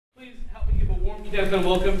You guys gonna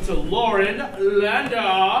welcome to Lauren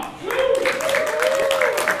Landa.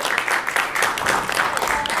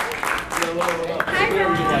 Hi,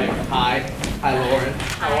 Ron. Hi, Lauren.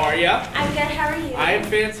 How are you? I'm good. How are you? I am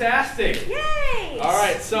fantastic. Yay! All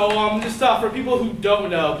right, so just for people who don't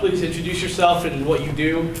know, please introduce yourself and what you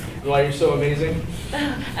do and why you're so amazing.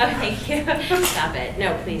 Oh, thank you. Stop it.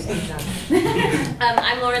 No, please don't.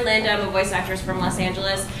 I'm Lauren Landa. I'm a voice actress from Los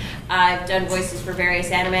Angeles. I've done voices for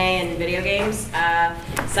various anime and video games.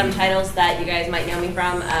 Some titles that you guys might know me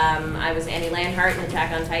from. I was Annie Landhart in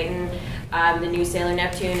Attack on Titan. The new Sailor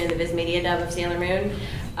Neptune in the Viz Media dub of Sailor Moon.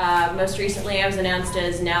 Most recently, I was announced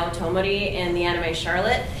as Nao Tomori in the anime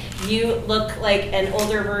Charlotte. You look like an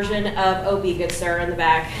older version of Opie, good sir, in the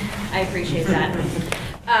back. I appreciate that.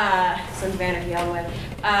 Sons of Anarchy all the way.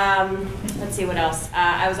 Let's see what else.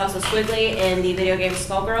 I was also Squiggly in the video game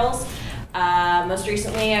Skullgirls. Most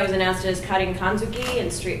recently, I was announced as Karin Kanzuki in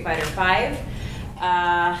Street Fighter V.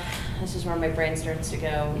 This is where my brain starts to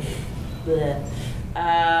go. Bleh.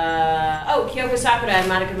 Kyoko Sakura in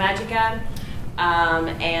Madoka Magica,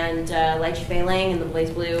 and Lychee Fei Ling in the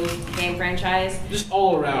Blaze Blue game franchise. Just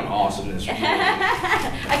all around awesomeness.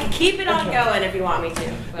 I can keep it on going if you want me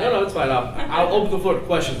to. But. No, it's fine. I'll open the floor to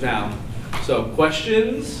questions now. So,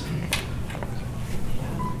 questions?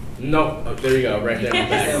 No. Oh, there you go, right there.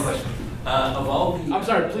 Yes. I'm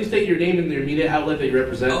sorry, please state your name and your media outlet that you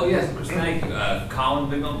represent. Oh, yes, thank you. Colin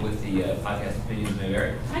Bigham with the podcast Opinions May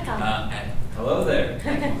Vary. Hi, Colin. Hello there.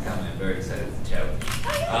 Thank you for coming. I'm very excited to chat with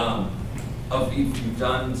you. You've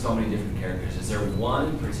done so many different characters. Is there one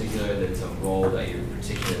in particular that's a role that you're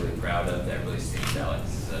particularly proud of that really sticks out?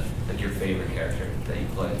 Like your favorite character that you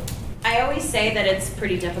played? I always say that it's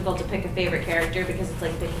pretty difficult to pick a favorite character because it's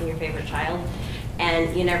like picking your favorite child.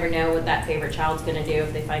 And you never know what that favorite child's going to do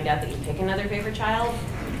if they find out that you pick another favorite child.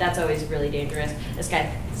 That's always really dangerous. This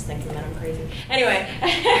guy is thinking that I'm crazy. Anyway,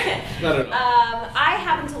 I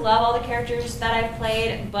happen to love all the characters that I've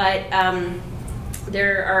played, but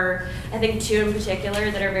there are, I think, two in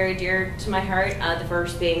particular that are very dear to my heart. The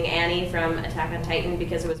first being Annie from Attack on Titan,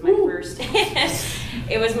 because it was my first.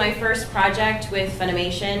 It was my first project with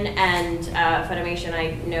Funimation, and Funimation,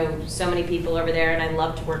 I know so many people over there, and I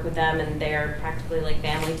love to work with them, and they are practically like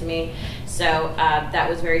family to me. So that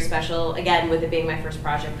was very special, again, with it being my first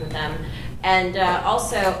project with them. And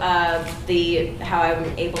also how I'm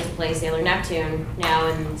able to play Sailor Neptune now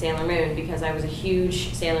in Sailor Moon, because I was a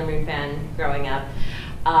huge Sailor Moon fan growing up.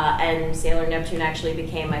 And Sailor Neptune actually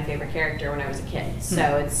became my favorite character when I was a kid.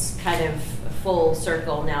 So it's kind of full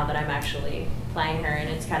circle now that I'm actually playing her, and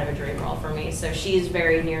it's kind of a dream role for me. So she's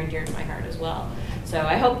very near and dear to my heart as well. So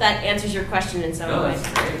I hope that answers your question in some way.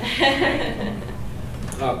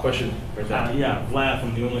 Question right there. Yeah, Vlad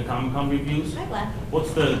from New England Comic Con Reviews. Hi, Vlad.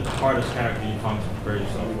 What's the hardest character you found to prepare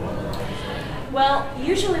yourself for? Well,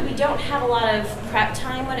 usually we don't have a lot of prep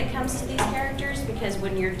time when it comes to these characters, because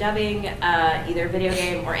when you're dubbing either video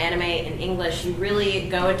game or anime in English, you really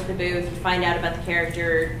go into the booth, you find out about the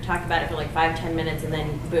character, talk about it for like 5-10 minutes, and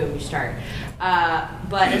then boom, you start.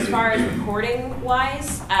 But as far as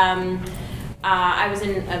recording-wise, I was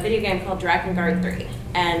in a video game called Dragon Guard 3,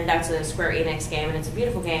 and that's a Square Enix game, and it's a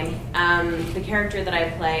beautiful game. The character that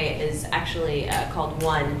I play is actually called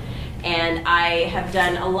One, and I have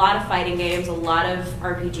done a lot of fighting games, a lot of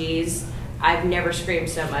RPGs. I've never screamed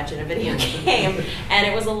so much in a video game, and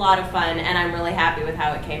it was a lot of fun, and I'm really happy with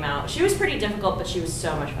how it came out. She was pretty difficult, but she was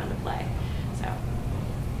so much fun to play. So.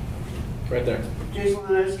 Right there. Jason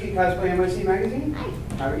Leonarski, Cosplay NYC Magazine. Hi.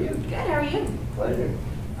 How are you? Good, how are you? Pleasure.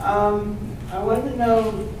 I wanted to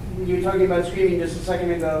know, you were talking about screaming just a second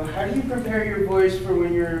ago, how do you prepare your voice for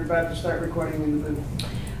when you're about to start recording in the booth?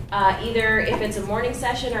 Either if it's a morning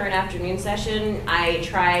session or an afternoon session, I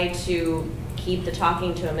try to keep the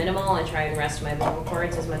talking to a minimal. I try and rest my vocal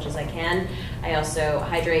cords as much as I can. I also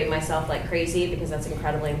hydrate myself like crazy because that's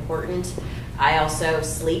incredibly important. I also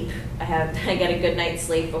sleep. I get a good night's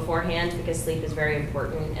sleep beforehand because sleep is very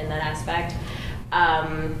important in that aspect.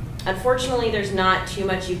 Unfortunately, there's not too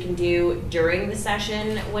much you can do during the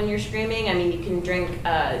session when you're screaming. I mean, you can drink,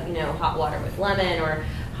 hot water with lemon or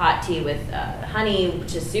hot tea with honey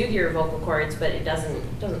to soothe your vocal cords, but it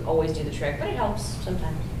doesn't always do the trick, but it helps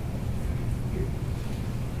sometimes.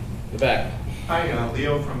 The back. Hi,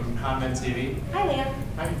 Leo from Comment TV. Hi, Leo.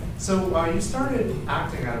 Hi. So you started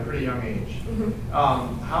acting at a pretty young age.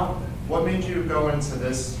 Mm-hmm. What made you go into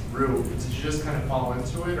this route? Did you just kind of fall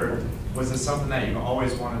into it, or was it something that you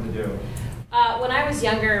always wanted to do? When I was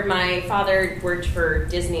younger, my father worked for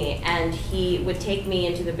Disney, and he would take me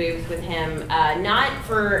into the booth with him, not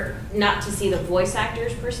to see the voice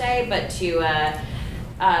actors per se, but to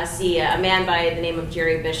see a man by the name of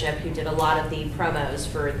Jerry Bishop, who did a lot of the promos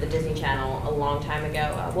for the Disney Channel a long time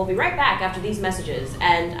ago. We'll be right back after these messages.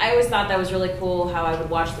 And I always thought that was really cool, how I would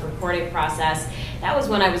watch the recording process. That was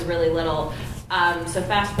when I was really little. So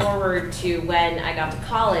fast forward to when I got to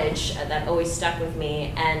college, that always stuck with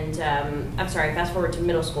me. And I'm sorry, fast forward to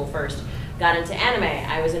middle school first. Got into anime.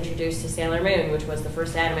 I was introduced to Sailor Moon, which was the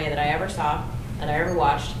first anime that I ever saw, that I ever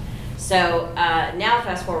watched. So now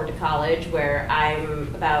fast forward to college, where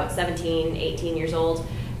I'm about 17, 18 years old,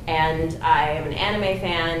 and I am an anime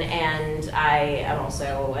fan, and I am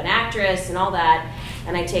also an actress and all that,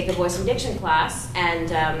 and I take a voice and diction class, and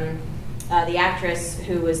the actress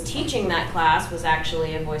who was teaching that class was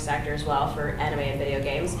actually a voice actor as well for anime and video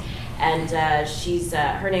games. And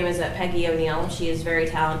her name is Peggy O'Neill. She is very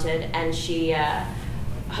talented, and she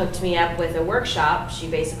hooked me up with a workshop. She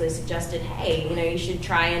basically suggested, hey, you should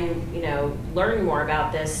try and, learn more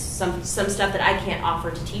about this, some stuff that I can't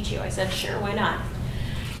offer to teach you. I said, sure, why not?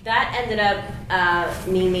 That ended up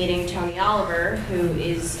me meeting Tony Oliver, who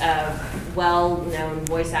is a well-known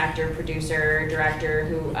voice actor, producer, director,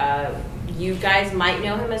 who you guys might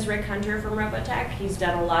know him as Rick Hunter from Robotech. He's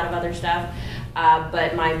done a lot of other stuff,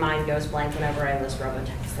 but my mind goes blank whenever I list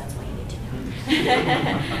Robotech, so that's what you need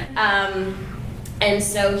to know. And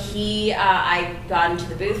so I got into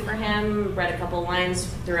the booth for him, read a couple lines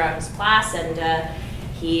throughout his class, and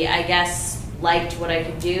he, I guess, liked what I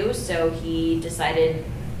could do, so he decided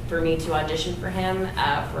for me to audition for him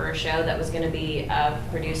for a show that was going to be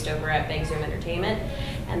produced over at Bang Zoom Entertainment.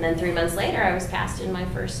 And then 3 months later, I was cast in my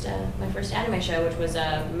first anime show, which was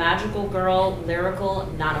a magical girl lyrical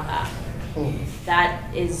Nanoha.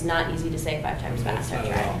 That is not easy to say 5 times fast. I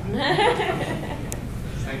tried.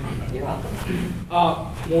 You're welcome.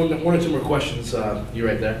 One or two more questions. You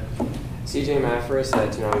right there. CJ Maffris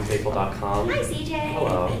at ToonamiFaithful.com. Hi, CJ.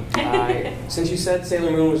 Hello. Since you said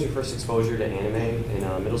Sailor Moon was your first exposure to anime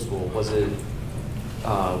in middle school, was it?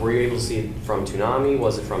 Were you able to see it from Toonami?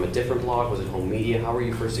 Was it from a different blog? Was it home media? How were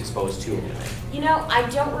you first exposed to anime? I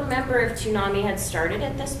don't remember if Toonami had started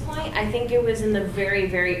at this point. I think it was in the very,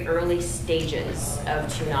 very early stages of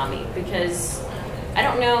Toonami, because I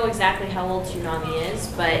don't know exactly how old Toonami is,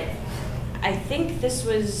 but I think this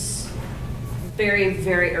was very,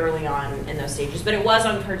 very early on in those stages. But it was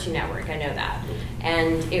on Cartoon Network, I know that.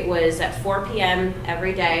 And it was at 4 p.m.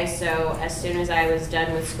 every day, so as soon as I was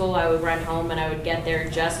done with school, I would run home and I would get there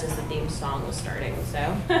just as the theme song was starting, so.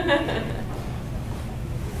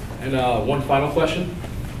 And one final question.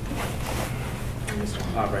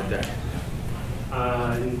 Right there.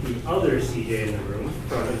 The other CJ in the room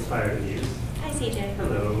from Inspired Muse. Hi, CJ.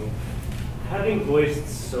 Hello. Having voiced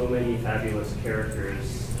so many fabulous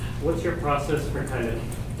characters, what's your process for kind of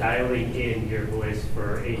dialing in your voice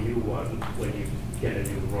for a new one when you get a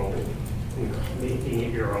new role, making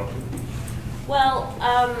it your own? Well,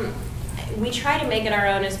 we try to make it our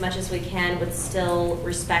own as much as we can, but still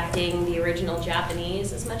respecting the original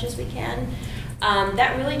Japanese as much as we can.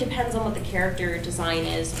 That really depends on what the character design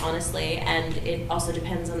is, honestly, and it also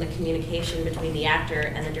depends on the communication between the actor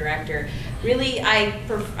and the director. Really, I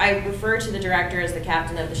refer to the director as the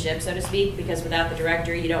captain of the ship, so to speak, because without the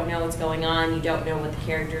director, you don't know what's going on, you don't know what the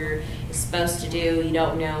character is supposed to do, you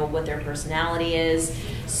don't know what their personality is.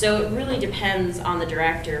 So it really depends on the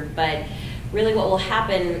director, but really what will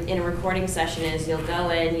happen in a recording session is you'll go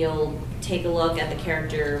in, you'll take a look at the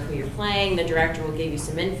character who you're playing, the director will give you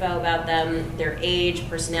some info about them, their age,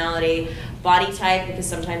 personality, body type, because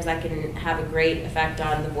sometimes that can have a great effect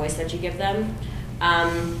on the voice that you give them.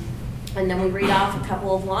 And then we read off a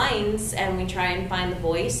couple of lines and we try and find the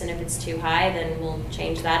voice, and if it's too high, then we'll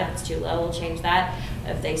change that. If it's too low, we'll change that.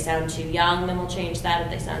 If they sound too young, then we'll change that.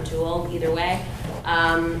 If they sound too old, either way.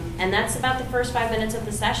 And that's about the first 5 minutes of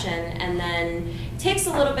the session, and then it takes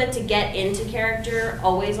a little bit to get into character,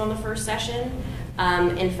 always on the first session.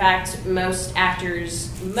 In fact, most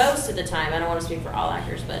actors, most of the time, I don't want to speak for all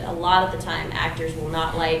actors, but a lot of the time, actors will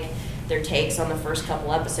not like their takes on the first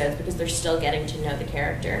couple episodes because they're still getting to know the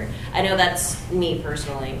character. I know that's me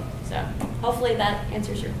personally, so hopefully that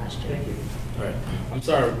answers your question. Thank you. All right. I'm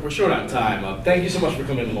sorry, we're short on time. Thank you so much for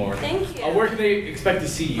coming, Lauren. Thank you. Where can they expect to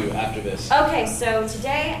see you after this? Okay, so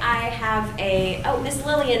today I have Miss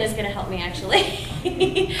Lillian is going to help me actually.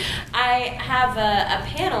 I have a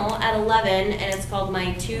panel at 11, and it's called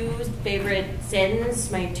My Two Favorite Sins,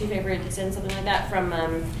 something like that, from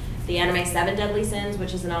the anime 7 Deadly Sins,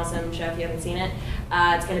 which is an awesome show if you haven't seen it.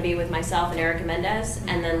 It's going to be with myself and Erica Mendez,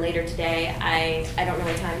 and then later today, I don't know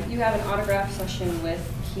what time. You have an autograph session with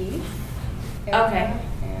Keith. Okay.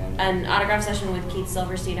 And An autograph session with Keith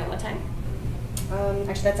Silverstein at what time?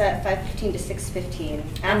 Actually, that's at 5:15 to 6:15.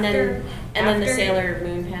 And then the after- Sailor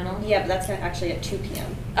Moon panel? Yeah, but that's actually at 2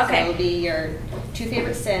 p.m. Okay. So it'll be your 2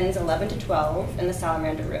 favorite sins, 11 to 12, in the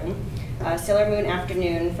Salamander room. Sailor Moon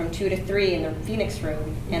afternoon from 2 to 3 in the Phoenix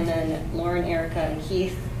room. And then Lauren, Erica, and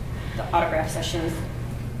Keith, the autograph sessions,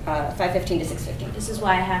 5:15 to 6:15. This is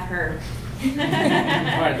why I have her. All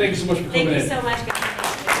right, thank you so much for coming in. Thank you so much, guys.